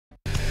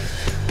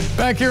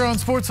Back here on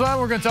SportsLine,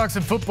 we're going to talk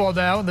some football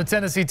now. The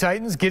Tennessee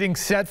Titans getting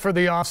set for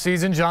the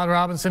offseason. John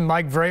Robinson,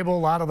 Mike Vrabel, a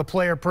lot of the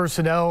player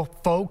personnel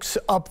folks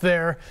up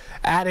there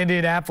at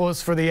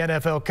Indianapolis for the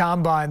NFL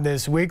Combine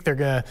this week. They're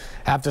going to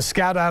have to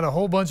scout out a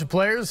whole bunch of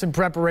players in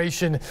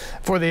preparation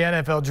for the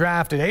NFL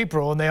Draft in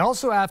April. And they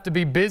also have to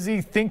be busy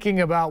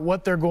thinking about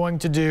what they're going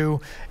to do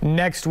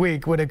next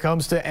week when it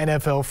comes to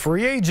NFL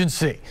free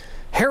agency.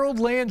 Harold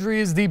Landry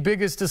is the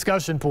biggest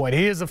discussion point.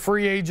 He is a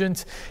free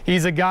agent.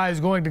 He's a guy who's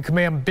going to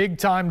command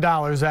big-time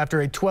dollars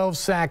after a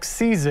 12-sack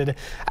season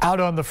out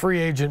on the free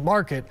agent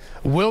market.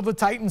 Will the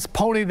Titans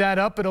pony that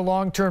up in a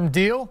long-term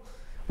deal?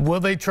 Will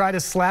they try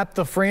to slap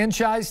the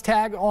franchise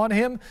tag on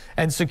him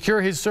and secure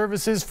his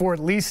services for at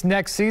least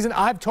next season?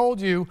 I've told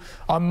you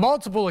on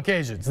multiple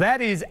occasions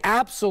that is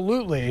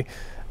absolutely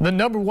the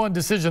number one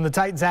decision the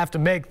Titans have to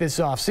make this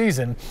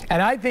offseason,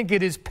 and I think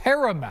it is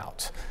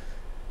paramount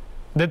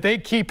that they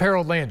keep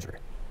Harold Landry,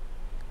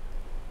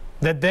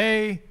 that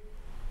they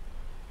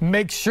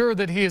make sure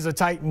that he is a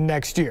Titan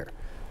next year.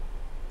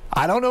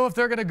 I don't know if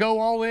they're going to go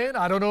all in.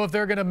 I don't know if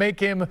they're going to make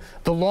him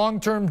the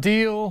long-term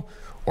deal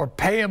or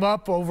pay him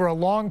up over a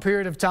long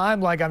period of time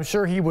like I'm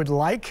sure he would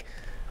like.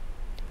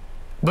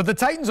 But the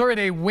Titans are in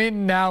a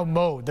win-now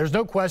mode. There's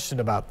no question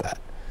about that.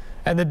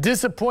 And the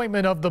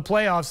disappointment of the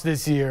playoffs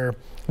this year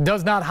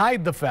does not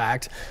hide the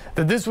fact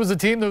that this was a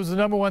team that was the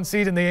number one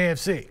seed in the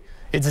AFC.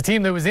 It's a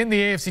team that was in the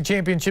AFC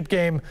Championship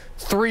game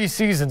 3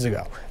 seasons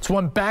ago. It's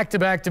won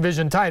back-to-back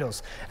division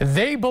titles.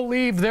 They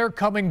believe they're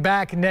coming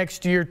back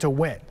next year to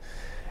win.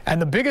 And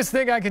the biggest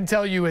thing I can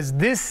tell you is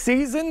this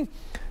season,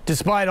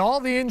 despite all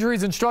the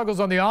injuries and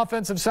struggles on the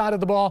offensive side of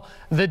the ball,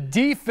 the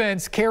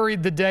defense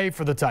carried the day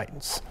for the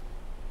Titans.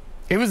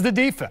 It was the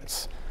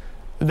defense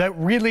that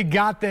really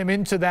got them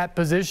into that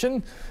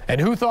position. And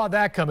who thought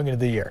that coming into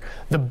the year?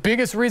 The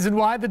biggest reason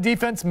why the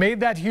defense made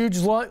that huge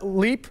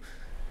leap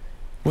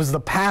was the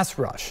pass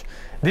rush.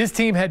 This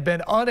team had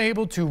been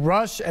unable to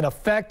rush and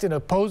affect an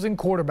opposing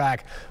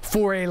quarterback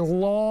for a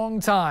long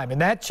time, and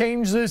that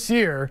changed this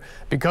year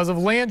because of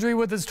Landry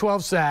with his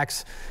 12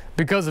 sacks,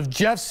 because of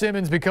Jeff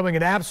Simmons becoming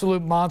an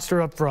absolute monster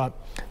up front,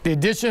 the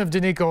addition of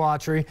Danico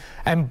Autry,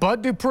 and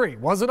Bud Dupree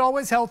wasn't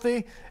always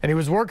healthy, and he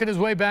was working his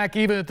way back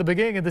even at the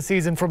beginning of the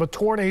season from a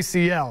torn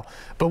ACL.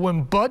 But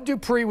when Bud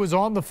Dupree was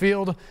on the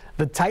field,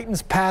 the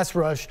Titans' pass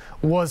rush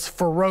was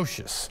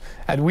ferocious.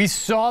 And we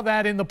saw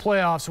that in the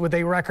playoffs with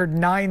a record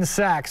 9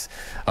 sacks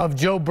of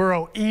Joe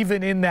Burrow,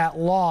 even in that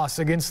loss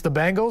against the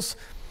Bengals.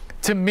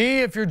 To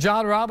me, if you're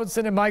John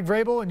Robinson and Mike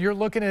Vrabel and you're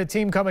looking at a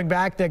team coming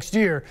back next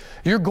year,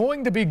 you're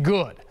going to be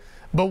good.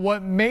 But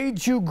what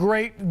made you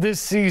great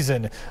this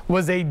season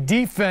was a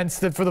defense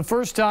that for the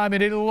first time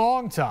in a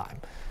long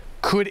time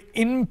could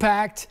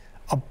impact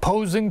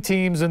opposing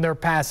teams in their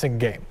passing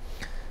game.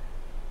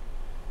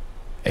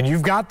 And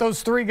you've got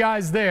those 3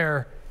 guys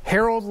there.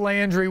 Harold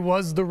Landry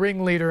was the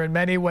ringleader in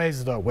many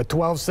ways, though, with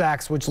 12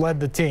 sacks, which led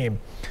the team.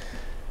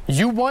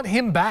 You want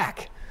him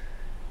back.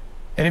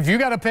 And if you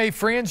got to pay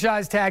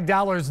franchise tag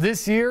dollars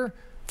this year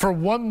for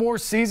one more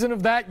season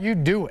of that, you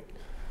do it.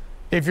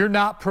 If you're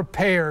not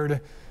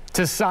prepared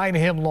to sign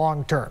him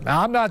long term.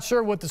 Now, I'm not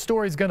sure what the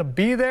story is going to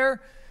be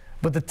there,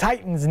 but the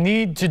Titans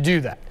need to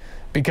do that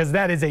because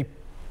that is a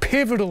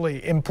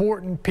pivotally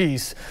important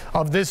piece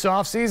of this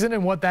offseason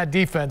and what that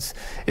defense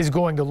is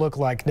going to look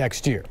like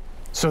next year.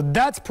 So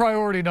that's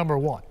priority number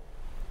 1.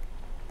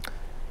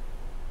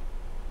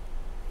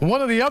 One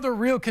of the other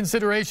real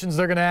considerations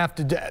they're going to have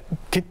to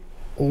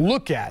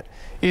look at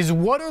is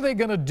what are they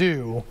going to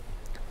do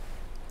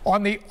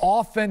on the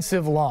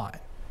offensive line.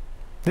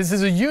 This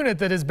is a unit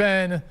that has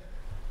been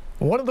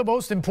one of the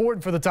most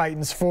important for the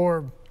Titans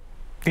for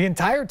the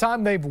entire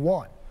time they've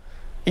won,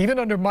 even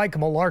under Mike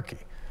Mularkey.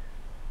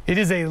 It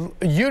is a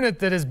unit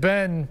that has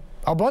been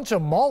a bunch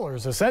of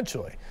maulers,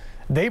 essentially.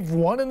 They've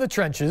won in the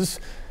trenches,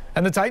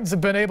 and the Titans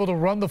have been able to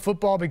run the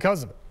football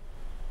because of it.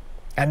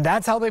 And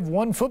that's how they've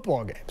won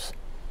football games.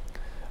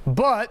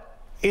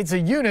 But it's a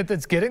unit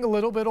that's getting a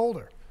little bit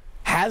older,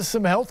 has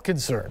some health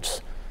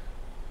concerns.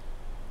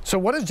 So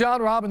what is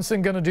John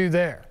Robinson going to do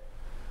there?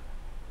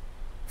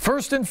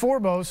 First and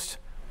foremost,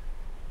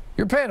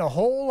 you're paying a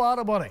whole lot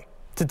of money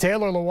to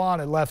Taylor Lewan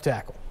at left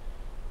tackle.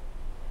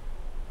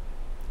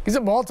 He's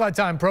a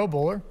multi-time Pro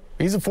Bowler.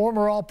 He's a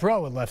former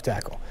All-Pro at left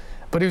tackle.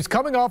 But he was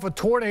coming off a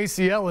torn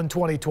ACL in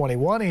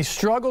 2021. He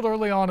struggled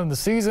early on in the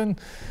season,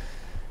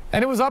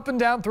 and it was up and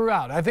down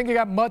throughout. I think he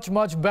got much,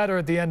 much better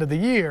at the end of the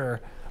year.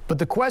 But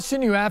the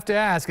question you have to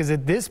ask is,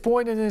 at this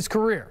point in his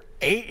career,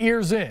 8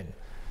 years in,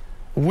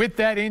 with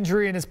that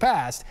injury in his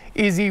past,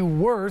 is he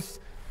worth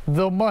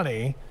the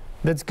money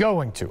that's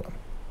going to him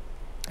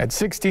at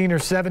 $16 or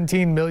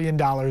 $17 million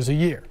a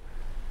year?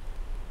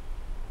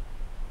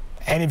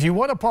 And if you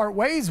want to part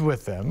ways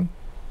with them,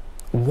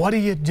 what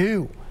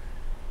do?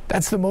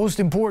 That's the most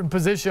important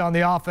position on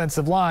the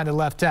offensive line at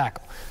left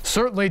tackle.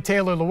 Certainly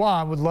Taylor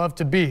Lewan would love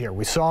to be here.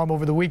 We saw him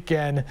over the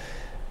weekend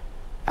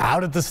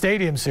out at the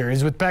Stadium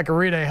Series with Pekka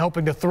Rinne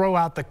helping to throw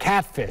out the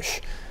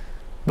catfish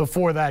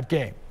before that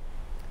game.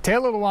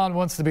 Taylor Lewan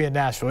wants to be in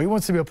Nashville. He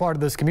wants to be a part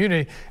of this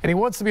community, and he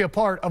wants to be a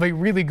part of a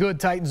really good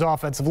Titans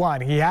offensive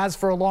line. He has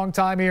for a long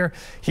time here.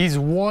 He's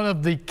one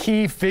of the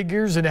key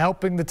figures in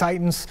helping the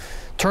Titans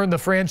turn the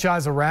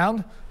franchise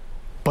around.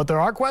 But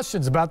there are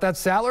questions about that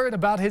salary and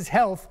about his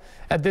health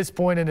at this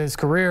point in his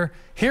career.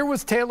 Here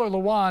was Taylor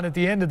Lewan at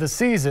the end of the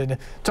season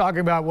talking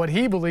about what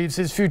he believes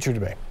his future to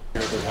be.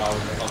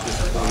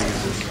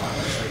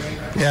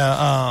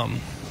 Yeah,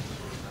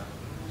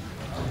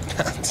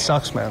 it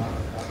sucks, man.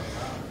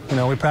 You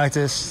know, we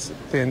practiced,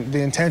 the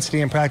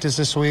intensity in practice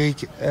this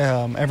week,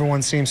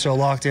 everyone seems so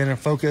locked in and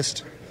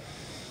focused.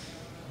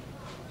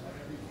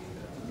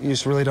 You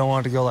just really don't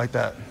want it to go like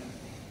that.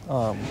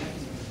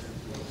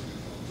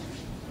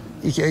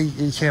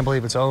 You can't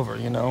believe it's over,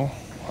 you know.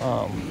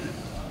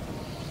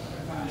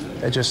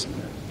 It just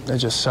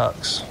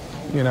sucks,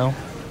 you know.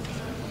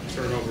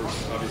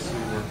 Turnovers obviously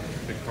were a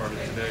big part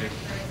of today.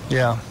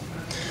 Yeah,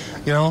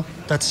 you know,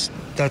 that's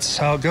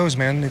how it goes,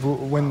 man.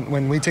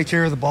 When we take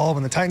care of the ball,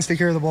 when the Titans take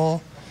care of the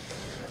ball,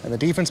 and the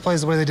defense plays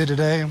the way they did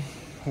today,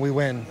 we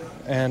win.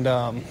 And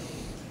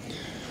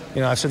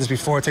you know, I've said this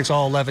before. It takes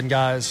all 11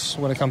 guys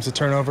when it comes to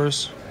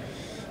turnovers.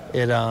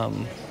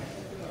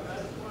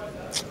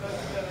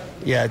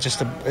 Yeah, it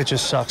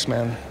just sucks,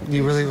 man.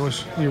 You really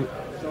wish you.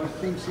 So I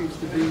think seems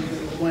to be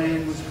the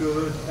plan was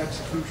good,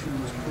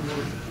 execution was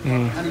poor.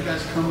 How do you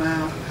guys come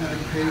out? How do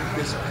you pay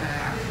this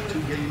pack 2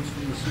 games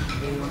from the Super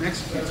Bowl and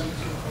execute it?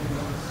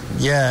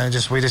 Yeah,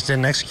 we just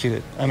didn't execute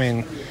it. I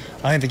mean,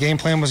 I think the game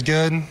plan was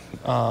good.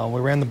 We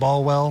ran the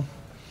ball well.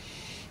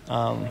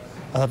 I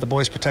thought the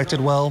boys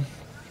protected well.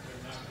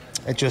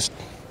 It just,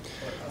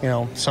 you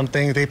know,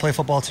 something they play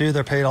football too.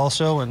 They're paid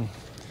also, and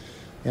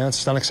you know,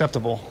 it's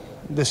unacceptable.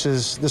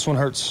 This one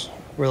hurts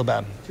real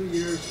bad. 2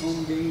 years,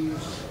 home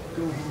games,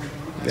 go home.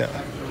 Yeah.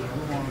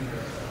 Go home.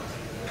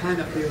 Kind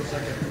of feels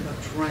like a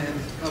trend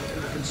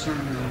of concern.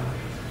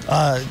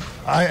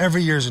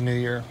 Every year is a new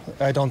year.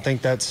 I don't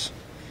think that's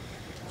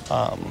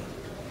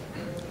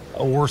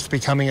worth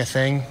becoming a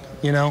thing,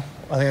 you know.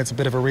 I think it's a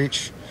bit of a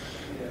reach.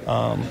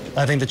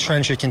 I think the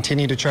trend should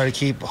continue to try to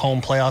keep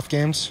home playoff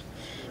games.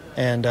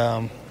 And,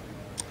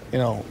 you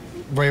know,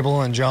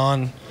 Vrabel and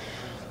John,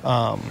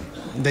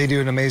 they do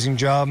an amazing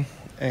job.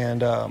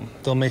 And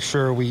they'll make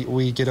sure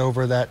we get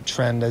over that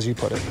trend, as you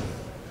put it.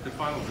 The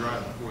final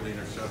drive before the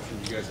interception,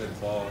 you guys had the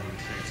ball and a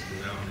chance to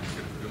go down and get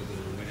a field goal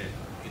to win it.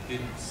 It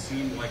didn't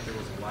seem like there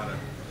was a lot of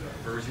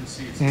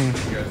urgency. It seemed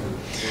like you guys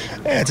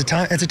were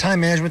it's a time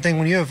management thing.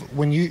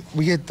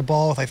 We get the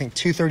ball with, I think,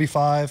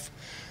 2:35.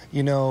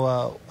 You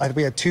know,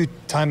 we had 2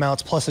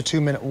 timeouts plus a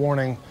 2-minute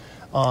warning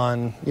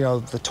on, you know,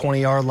 the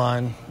 20-yard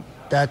line.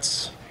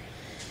 That's,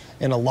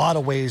 in a lot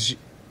of ways,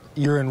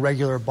 you're in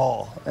regular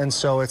ball. And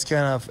so it's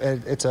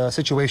it's a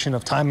situation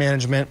of time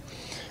management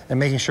and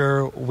making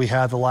sure we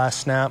have the last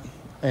snap.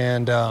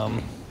 And,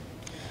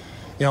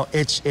 you know,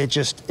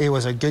 it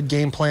was a good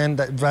game plan.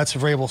 That's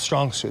Vrabel's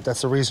strong suit.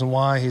 That's the reason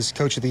why he's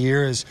Coach of the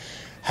Year, is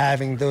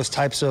having those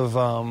types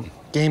of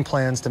game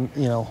plans. To,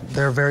 you know,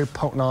 they're a very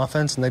potent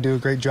offense and they do a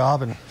great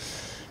job. And,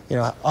 you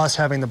know, us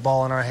having the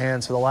ball in our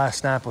hands for the last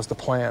snap was the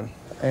plan.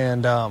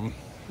 And,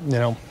 you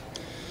know,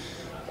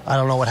 I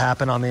don't know what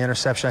happened on the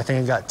interception. I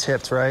think it got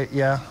tipped, right?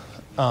 Yeah.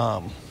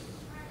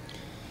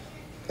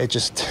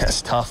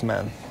 It's tough,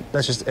 man.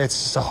 It's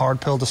just a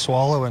hard pill to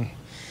swallow. And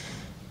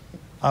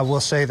I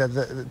will say that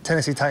the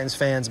Tennessee Titans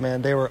fans,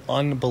 man, they were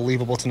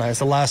unbelievable tonight. It's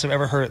the last I've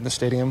ever heard it in the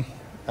stadium.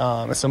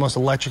 It's the most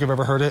electric I've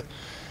ever heard it.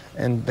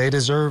 And they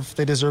deserve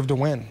to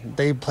win.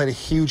 They played a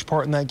huge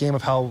part in that game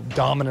of how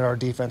dominant our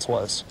defense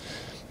was.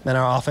 And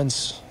our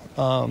offense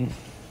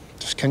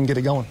just couldn't get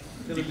it going.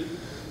 Did you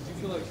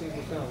feel like things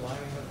were kind of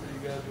lining up for you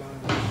guys when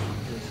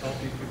you're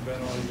healthy, you've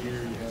been all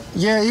year?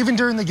 Yeah, even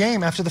during the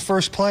game, after the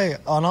first play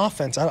on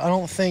offense, I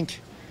don't think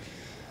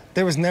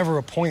there was never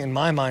a point in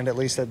my mind, at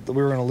least, that we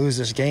were going to lose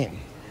this game.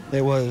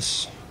 It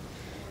was,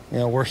 you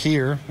know, we're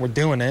here, we're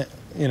doing it.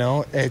 You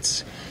know,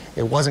 it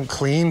wasn't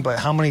clean, but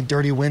how many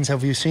dirty wins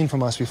have you seen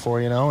from us before?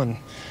 You know, and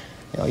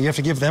you know, you have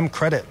to give them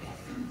credit.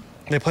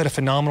 They played a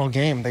phenomenal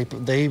game.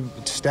 They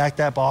stacked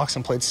that box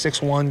and played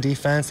 6-1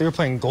 defense. They were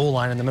playing goal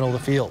line in the middle of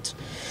the field.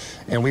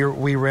 And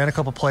we ran a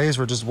couple plays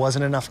where just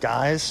wasn't enough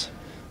guys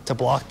to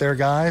block their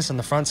guys on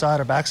the front side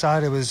or back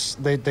side. It was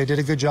they did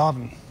a good job.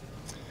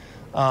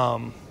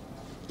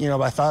 You know,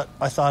 but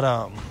I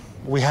thought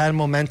we had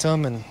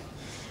momentum and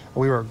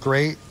we were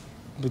great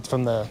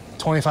from the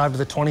 25 to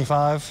the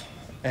 25.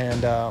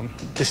 And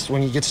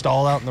when you get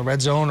stalled out in the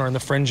red zone or in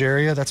the fringe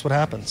area, that's what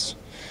happens.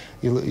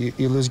 You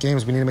lose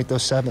games. We need to make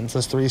those 7s,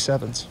 those 3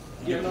 7s.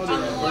 You know the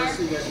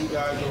adversity that you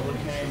guys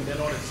overcame, then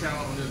all the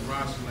talent on this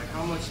roster, like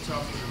how much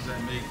tougher does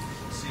that make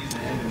the season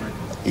ending like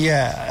this?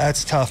 Yeah,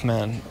 that's tough,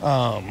 man.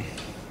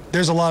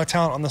 There's a lot of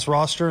talent on this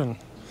roster, and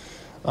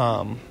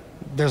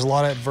there's a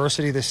lot of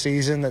adversity this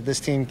season that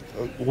this team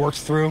worked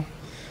through.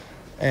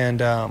 And,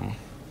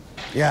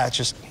 yeah,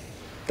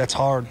 that's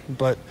hard.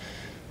 But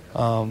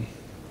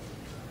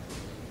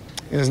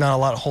there's not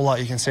a whole lot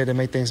you can say to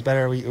make things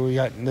better.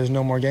 There's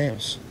no more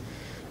games.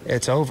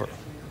 It's over.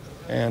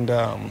 And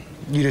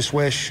you just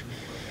wish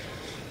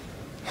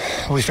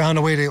We found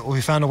a way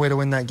to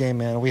win that game,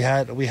 man. We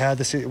had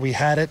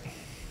it,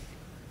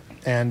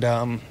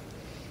 and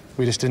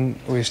we just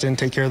didn't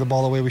take care of the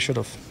ball the way we should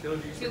have.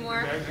 2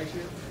 more.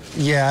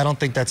 Yeah, I don't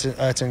think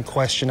that's in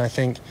question. I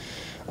think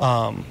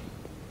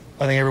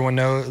everyone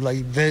knows.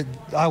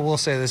 I will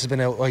say this has been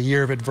a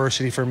year of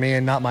adversity for me,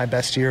 and not my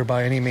best year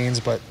by any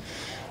means. But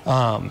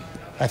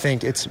I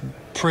think it's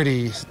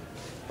pretty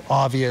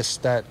obvious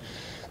that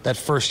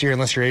first year,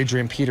 unless you're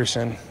Adrian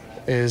Peterson,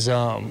 is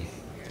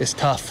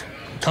tough.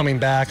 Coming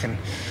back, and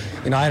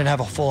I didn't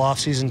have a full off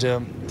season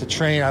to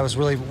train. I was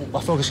really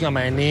focusing on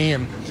my knee,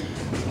 and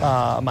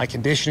my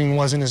conditioning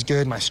wasn't as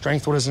good, my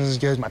strength wasn't as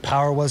good, my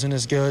power wasn't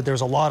as good. There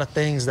was a lot of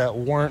things that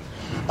weren't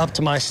up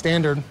to my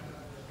standard,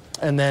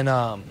 and then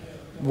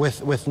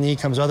with knee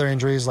comes other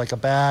injuries like a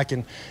back,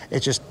 and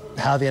it's just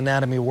how the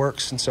anatomy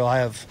works. And so I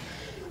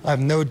have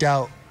no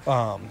doubt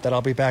that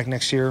I'll be back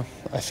next year.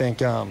 I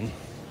think.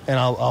 And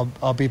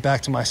I'll be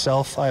back to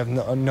myself. I have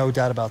no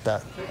doubt about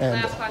that.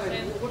 And Last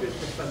question. What is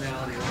the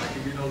finality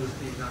like? You know this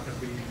team's not going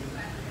to be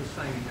the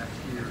same next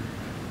year.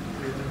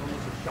 Is it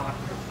almost a shock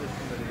to the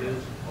system that it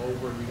is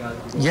over? You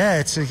guys. Yeah,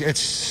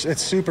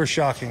 it's super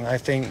shocking. I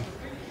think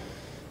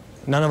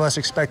none of us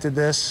expected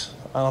this.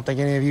 I don't think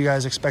any of you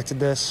guys expected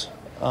this.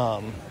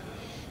 And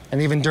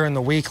even during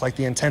the week, like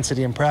the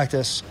intensity in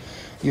practice,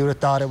 you would have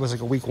thought it was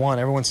like a week 1.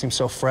 Everyone seemed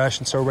so fresh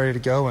and so ready to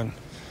go. And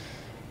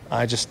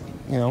I just,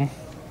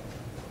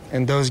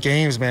 in those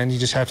games, man, you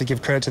just have to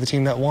give credit to the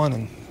team that won,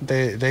 and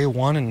they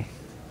won, and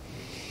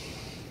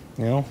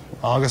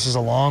August is a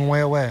long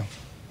way away.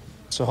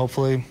 So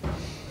hopefully,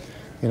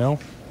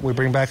 we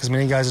bring back as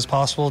many guys as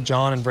possible.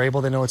 John and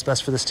Vrabel, they know what's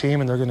best for this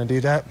team, and they're going to do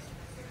that.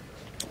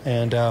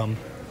 And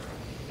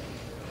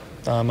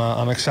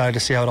I'm excited to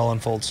see how it all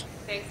unfolds.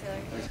 Thanks,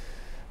 Taylor.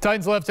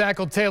 Titans left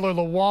tackle Taylor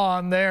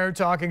Lewan there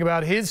talking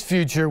about his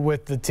future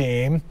with the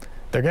team.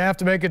 They're going to have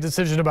to make a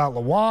decision about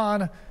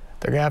Lewan.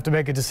 They're going to have to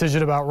make a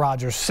decision about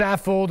Roger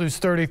Saffold, who's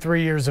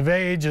 33 years of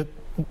age at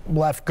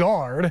left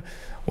guard,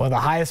 one of the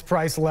highest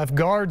priced left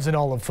guards in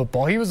all of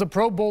football. He was a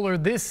Pro Bowler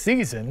this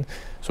season,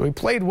 so he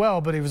played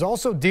well, but he was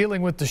also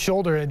dealing with the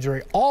shoulder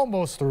injury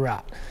almost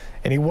throughout.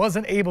 And he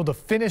wasn't able to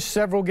finish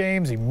several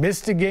games. He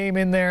missed a game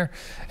in there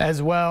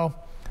as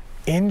well.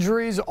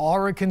 Injuries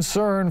are a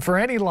concern for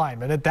any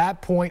lineman at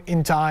that point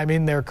in time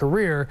in their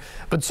career,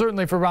 but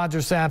certainly for Roger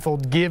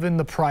Saffold, given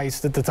the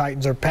price that the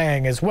Titans are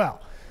paying as well.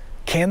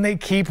 Can they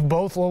keep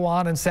both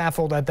Lewan and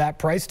Saffold at that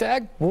price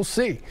tag? We'll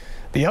see.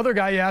 The other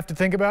guy you have to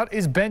think about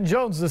is Ben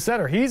Jones, the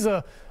center. He's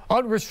a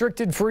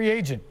unrestricted free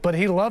agent, but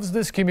he loves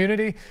this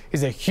community.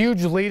 He's a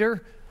huge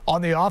leader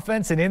on the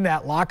offense and in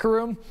that locker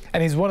room,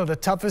 and he's one of the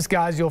toughest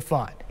guys you'll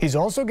find. He's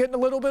also getting a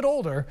little bit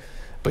older,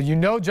 but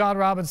John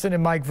Robinson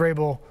and Mike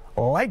Vrabel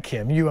like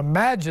him. You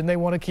imagine they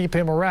want to keep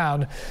him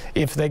around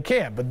if they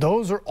can. But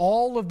those are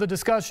all of the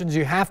discussions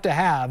you have to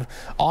have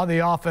on the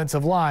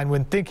offensive line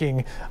when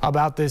thinking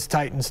about this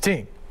Titans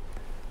team.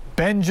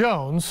 Ben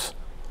Jones,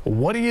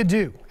 what do you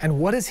do? And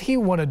what does he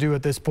want to do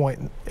at this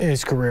point in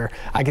his career?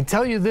 I can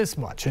tell you this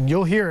much, and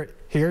you'll hear it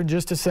here in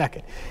just a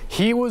second.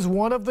 He was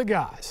one of the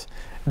guys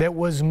that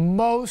was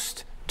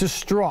most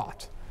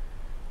distraught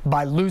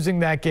by losing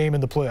that game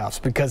in the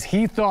playoffs because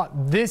he thought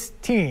this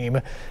team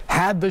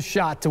had the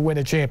shot to win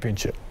a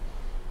championship.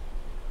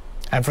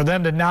 And for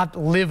them to not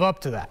live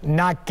up to that,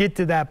 not get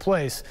to that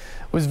place,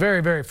 was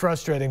very, very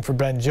frustrating for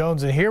Ben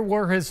Jones. And here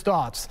were his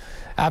thoughts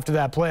after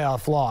that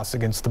playoff loss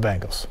against the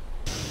Bengals.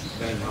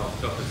 Ben, how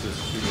tough is this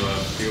to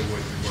deal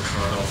with? You work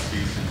hard all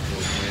season for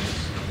wins,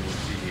 with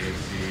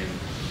CDAC,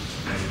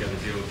 and you got to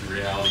deal with the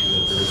reality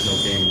that there is no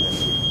game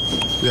next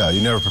week. Yeah,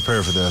 you never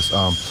prepare for this.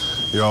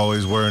 You're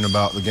always worrying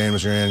about the game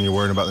that you're in, you're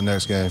worrying about the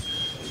next game.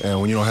 And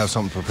when you don't have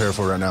something to prepare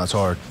for right now, it's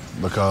hard.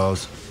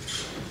 Because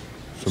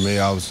for me,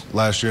 I was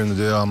last year in the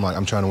deal,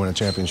 I'm trying to win a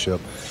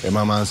championship. And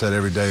my mindset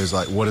every day is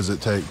like, what does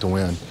it take to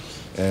win?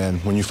 And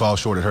when you fall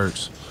short, it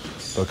hurts.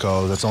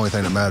 Because that's the only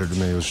thing that mattered to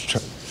me.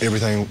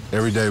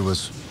 Every day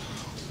was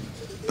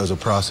a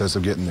process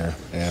of getting there.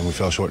 And we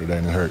fell short today,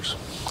 and it hurts.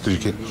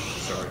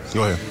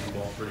 Go ahead.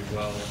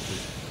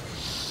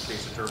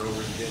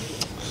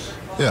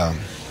 Yeah,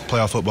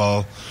 playoff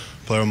football.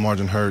 Player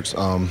margin hurts,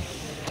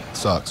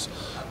 sucks.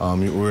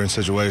 We're in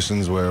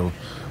situations where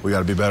we got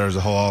to be better as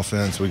a whole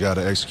offense. We got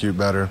to execute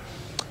better,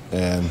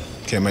 and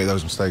can't make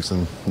those mistakes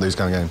in these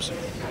kind of games.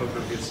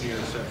 Pekka gets the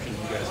interception. You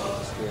guys get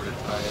the score to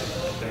tie it.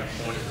 At that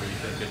point, were you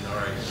thinking, all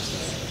right,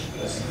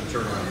 this is the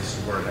turnaround. This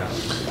is where it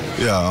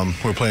happens? Yeah,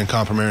 we're playing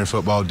complementary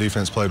football.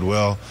 Defense played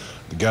well.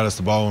 They got us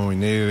the ball when we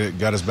needed it.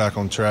 Got us back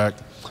on track,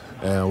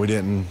 and we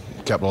didn't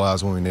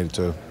capitalize when we needed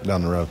to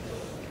down the road.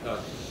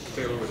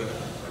 Taylor,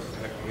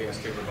 we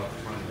asked Taylor about the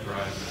final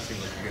drive. It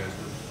seemed like you guys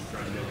were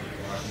trying to milk the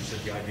clock. You said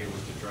the idea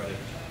was to try to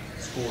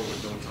score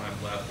with no time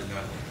left and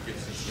not give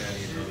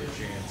Cincinnati another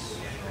chance.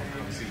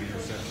 Obviously, the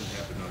interception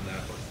happened on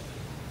that, but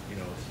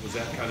was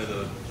that kind of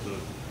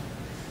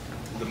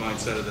the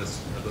mindset of the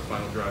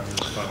final drive,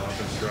 the final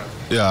offensive drive?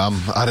 Yeah,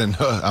 I didn't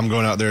know. I'm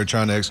going out there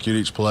trying to execute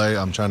each play.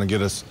 I'm trying to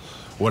get us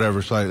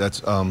whatever play.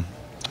 That's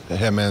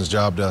head man's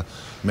job to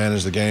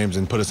manage the games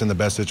and put us in the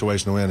best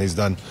situation to win. He's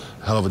done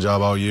a hell of a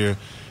job all year,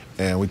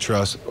 and we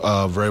trust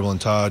Vrabel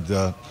and Todd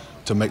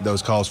to make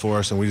those calls for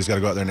us, and we just got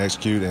to go out there and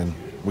execute. And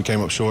we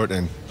came up short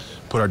and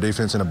put our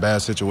defense in a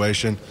bad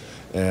situation,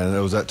 and it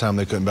was that time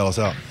they couldn't bail us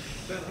out.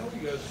 Ben, how are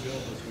you guys feeling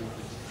this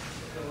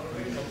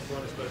week? Up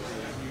front, especially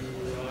you,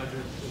 Roger,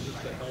 was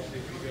it the healthy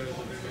for you guys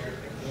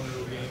that won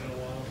a game in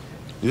a while?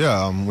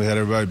 Yeah, we had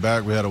everybody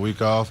back. We had a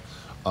week off.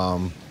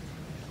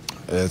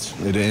 It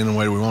didn't end the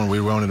way we wanted.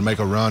 We wanted to make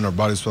a run. Our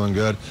body's feeling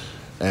good,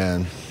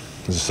 and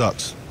it just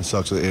sucks. It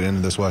sucks that it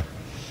ended this way.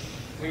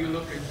 When you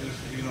look at just,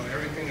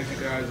 everything that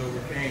you guys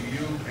overcame,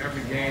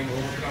 every game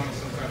overcoming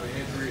some type of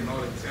injury and all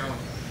that talent,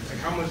 like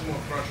how much more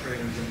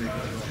frustrating is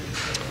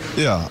it?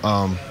 Yeah,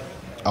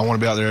 I want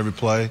to be out there every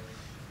play,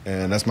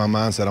 and that's my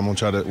mindset. I'm going to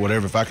try to,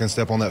 whatever, if I can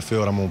step on that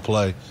field, I'm going to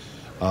play.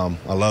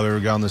 I love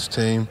every guy on this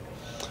team,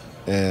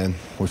 and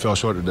we fell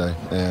short today.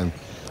 And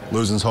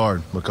losing's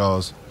hard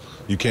because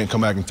you can't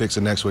come back and fix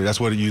it next week. That's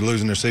what you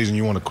lose in their season.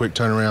 You want a quick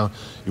turnaround.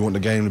 You want the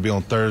game to be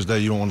on Thursday.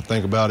 You don't want to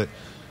think about it.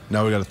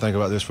 Now we got to think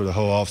about this for the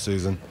whole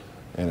offseason,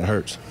 and it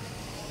hurts.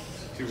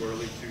 Too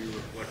early to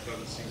reflect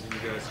on the season.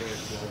 You guys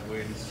had 12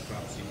 wins,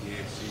 top seed in the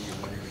AFC,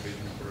 you won your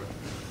division for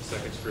a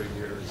second straight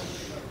year.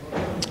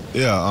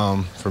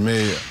 Yeah, for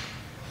me,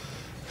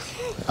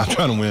 I'm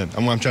trying to win.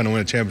 I'm trying to win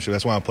a championship.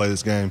 That's why I play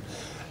this game.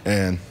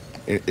 And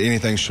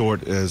anything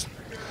short is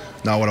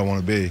not what I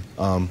want to be.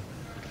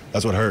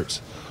 That's what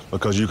hurts,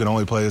 because you can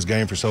only play this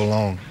game for so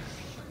long,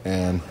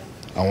 and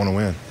I want to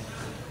win.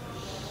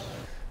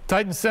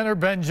 Titans center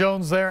Ben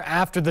Jones there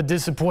after the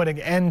disappointing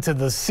end to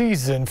the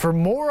season. For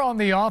more on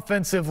the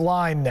offensive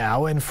line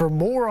now, and for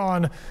more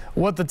on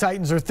what the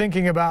Titans are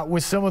thinking about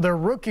with some of their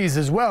rookies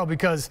as well,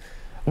 because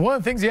one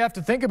of the things you have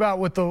to think about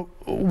with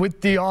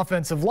the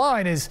offensive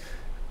line is,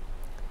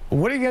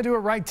 what are you going to do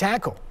at right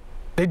tackle?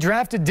 They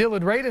drafted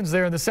Dylan Radins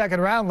there in the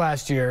second round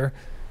last year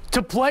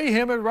to play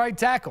him at right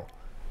tackle,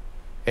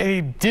 and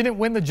he didn't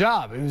win the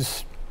job. It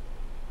was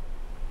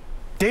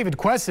David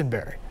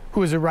Quessenberry who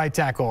was at right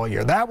tackle all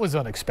year. That was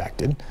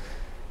unexpected.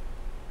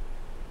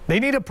 They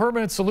need a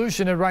permanent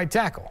solution at right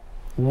tackle.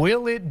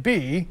 Will it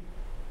be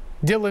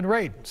Dylan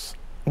Radins?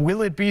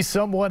 Will it be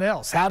someone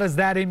else? How does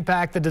that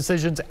impact the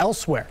decisions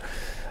elsewhere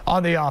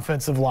on the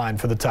offensive line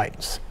for the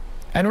Titans?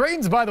 And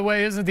Radins, by the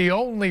way, isn't the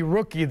only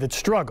rookie that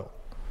struggled.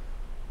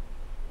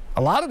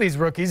 A lot of these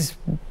rookies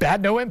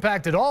had no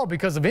impact at all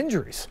because of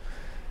injuries.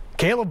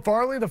 Caleb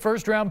Farley, the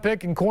first-round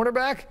pick and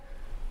cornerback,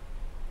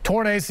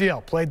 torn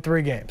ACL, played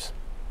 3 games.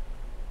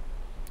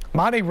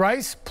 Monty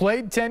Rice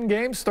played 10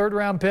 games,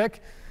 third-round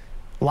pick.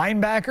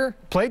 Linebacker,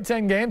 played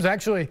 10 games,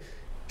 actually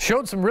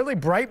showed some really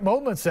bright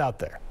moments out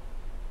there.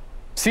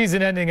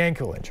 Season-ending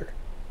ankle injury.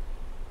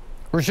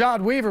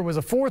 Rashad Weaver was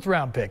a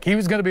 4th-round pick. He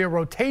was going to be a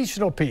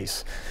rotational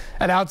piece,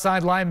 an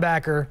outside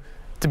linebacker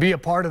to be a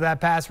part of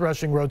that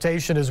pass-rushing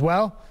rotation as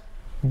well.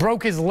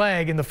 Broke his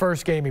leg in the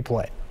first game he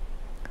played.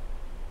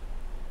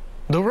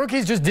 The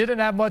rookies just didn't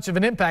have much of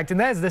an impact, and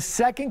that is the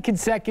second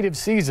consecutive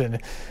season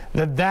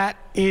that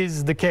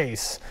is the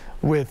case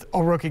with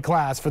a rookie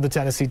class for the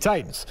Tennessee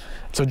Titans.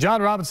 So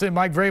John Robinson,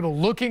 Mike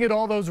Vrabel, looking at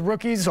all those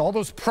rookies, all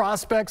those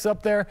prospects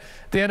up there,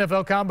 the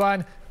NFL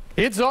Combine,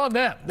 it's on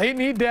them. They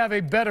need to have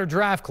a better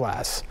draft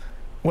class.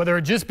 Whether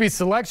it just be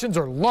selections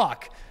or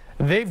luck,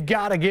 they've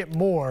got to get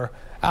more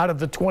out of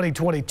the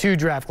 2022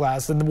 draft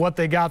class than what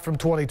they got from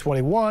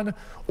 2021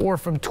 or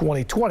from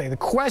 2020. The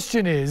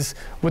question is,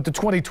 with the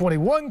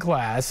 2021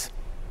 class,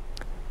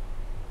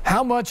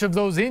 how much of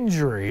those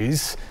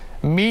injuries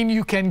mean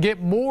you can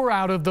get more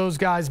out of those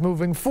guys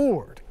moving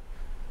forward?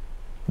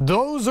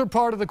 Those are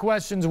part of the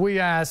questions we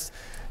asked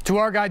to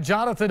our guy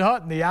Jonathan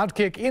Hutton, the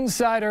Outkick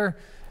insider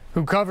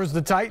who covers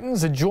the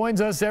Titans and joins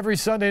us every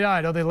Sunday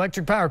night on the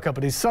Electric Power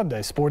Company's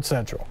Sunday Sports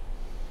Central.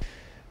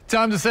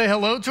 Time to say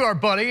hello to our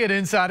buddy and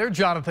insider,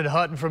 Jonathan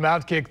Hutton from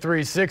Outkick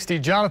 360.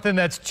 Jonathan,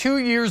 that's 2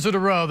 years in a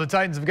row the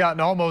Titans have gotten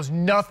almost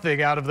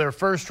nothing out of their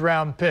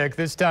first-round pick,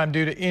 this time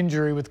due to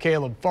injury with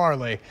Caleb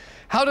Farley.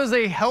 How does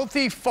a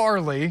healthy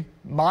Farley,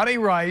 Monty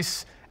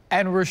Rice,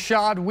 and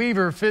Rashad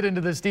Weaver fit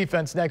into this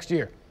defense next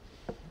year?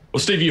 Well,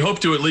 Steve, you hope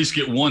to at least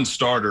get one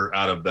starter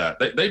out of that.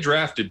 They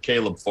drafted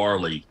Caleb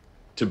Farley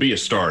to be a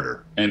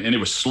starter, and it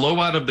was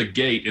slow out of the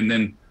gate, and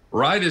then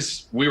right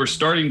as we were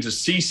starting to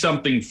see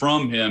something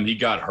from him, he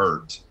got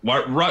hurt.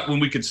 Right when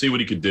we could see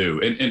what he could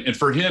do. And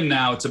for him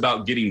now, it's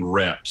about getting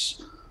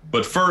reps.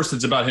 But first,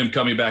 it's about him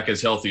coming back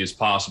as healthy as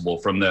possible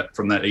from that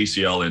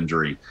ACL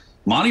injury.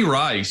 Monty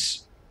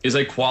Rice is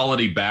a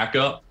quality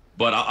backup,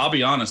 but I'll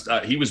be honest,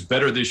 he was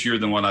better this year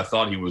than what I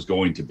thought he was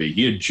going to be.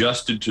 He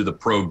adjusted to the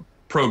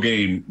pro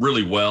game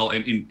really well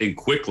and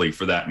quickly,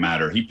 for that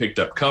matter. He picked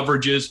up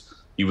coverages.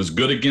 He was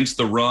good against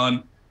the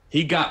run.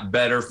 He got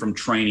better from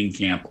training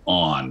camp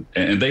on,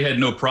 and they had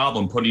no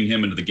problem putting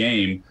him into the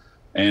game.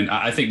 And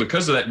I think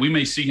because of that, we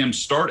may see him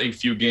start a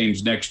few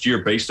games next year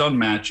based on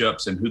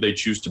matchups and who they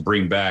choose to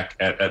bring back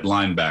at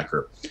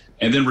linebacker.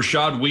 And then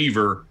Rashad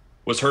Weaver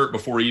was hurt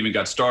before he even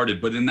got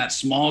started. But in that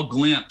small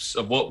glimpse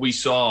of what we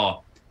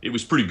saw, it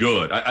was pretty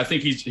good. I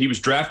think he was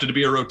drafted to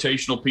be a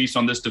rotational piece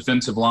on this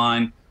defensive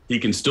line. He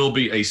can still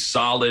be a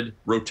solid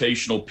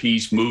rotational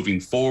piece moving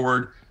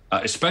forward,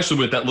 especially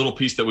with that little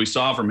piece that we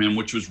saw from him,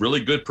 which was really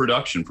good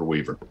production for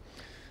Weaver.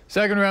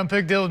 Second-round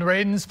pick Dillon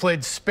Radunz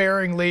played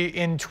sparingly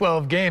in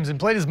 12 games and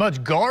played as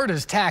much guard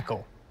as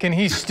tackle. Can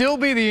he still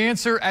be the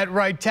answer at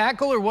right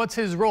tackle, or what's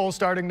his role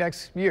starting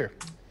next year?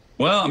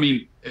 Well, I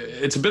mean,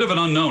 it's a bit of an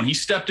unknown. He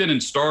stepped in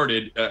and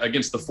started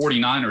against the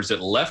 49ers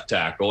at left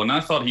tackle, and I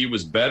thought he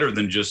was better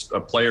than just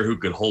a player who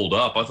could hold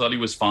up. I thought he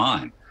was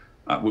fine.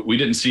 We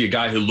didn't see a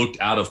guy who looked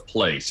out of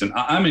place. And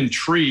I'm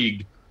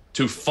intrigued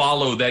to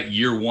follow that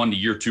year 1 to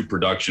year 2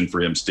 production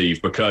for him,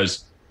 Steve,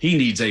 because he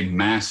needs a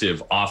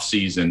massive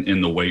offseason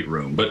in the weight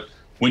room. But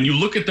when you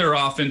look at their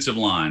offensive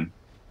line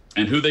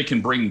and who they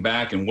can bring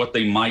back and what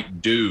they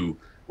might do,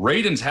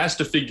 Radunz has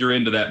to figure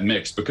into that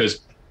mix,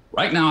 because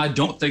right now I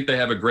don't think they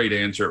have a great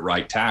answer at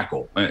right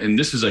tackle. And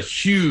this is a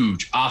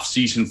huge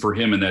offseason for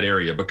him in that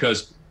area,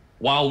 because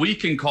while we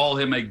can call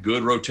him a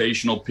good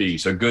rotational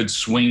piece, a good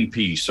swing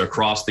piece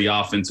across the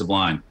offensive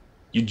line,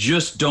 you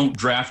just don't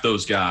draft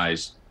those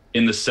guys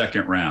in the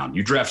second round.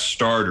 You draft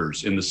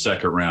starters in the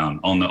second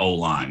round on the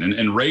O-line.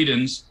 And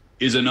Radunz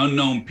is an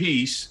unknown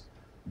piece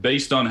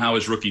based on how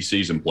his rookie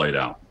season played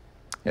out.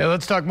 Yeah,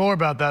 let's talk more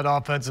about that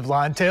offensive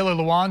line. Taylor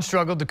Lewan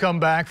struggled to come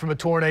back from a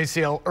torn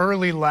ACL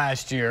early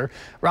last year.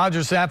 Roger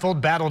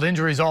Saffold battled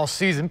injuries all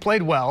season,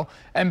 played well,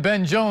 and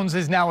Ben Jones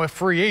is now a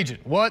free agent.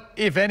 What,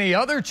 if any,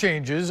 other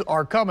changes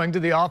are coming to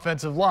the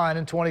offensive line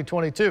in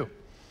 2022?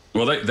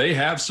 Well, they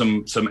have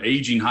some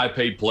aging,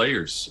 high-paid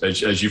players,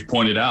 as you've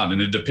pointed out, and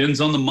it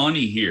depends on the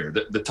money here.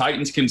 The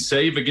Titans can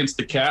save against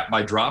the cap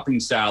by dropping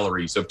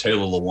salaries of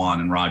Taylor Lewan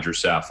and Roger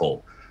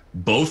Saffold.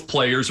 Both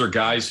players are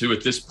guys who,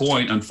 at this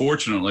point,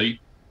 unfortunately,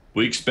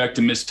 we expect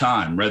to miss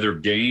time, either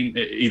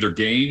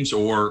games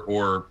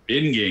or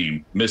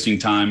in-game missing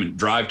time,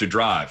 drive to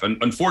drive.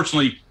 And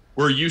unfortunately,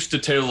 we're used to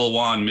Taylor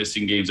Lewan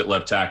missing games at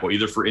left tackle,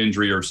 either for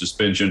injury or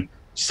suspension.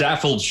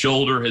 Saffold's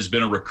shoulder has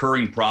been a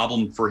recurring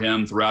problem for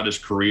him throughout his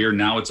career.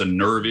 Now it's a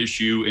nerve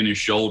issue in his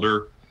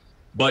shoulder.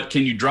 But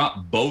can you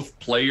drop both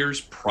players?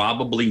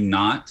 Probably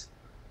not.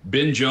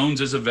 Ben Jones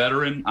is a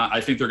veteran.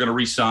 I think they're going to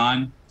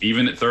re-sign,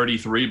 even at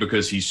 33,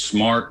 because he's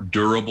smart,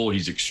 durable,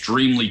 he's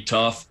extremely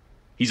tough.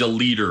 He's a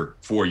leader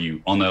for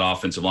you on that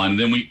offensive line. And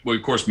then we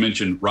of course,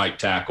 mentioned right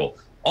tackle.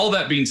 All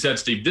that being said,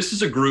 Steve, this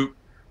is a group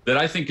that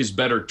I think is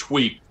better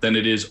tweaked than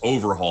it is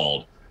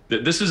overhauled.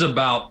 That this is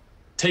about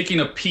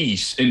taking a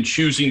piece and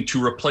choosing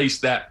to replace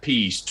that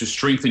piece to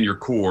strengthen your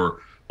core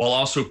while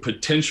also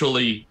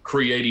potentially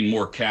creating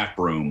more cap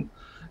room.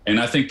 And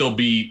I think they'll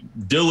be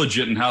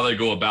diligent in how they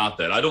go about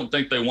that. I don't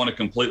think they want to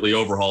completely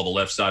overhaul the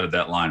left side of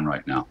that line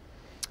right now.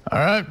 All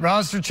right,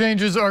 roster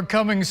changes are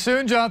coming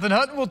soon. Jonathan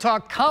Hutton will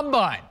talk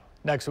combine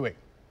next week.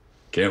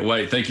 Can't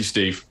wait. Thank you,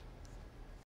 Steve.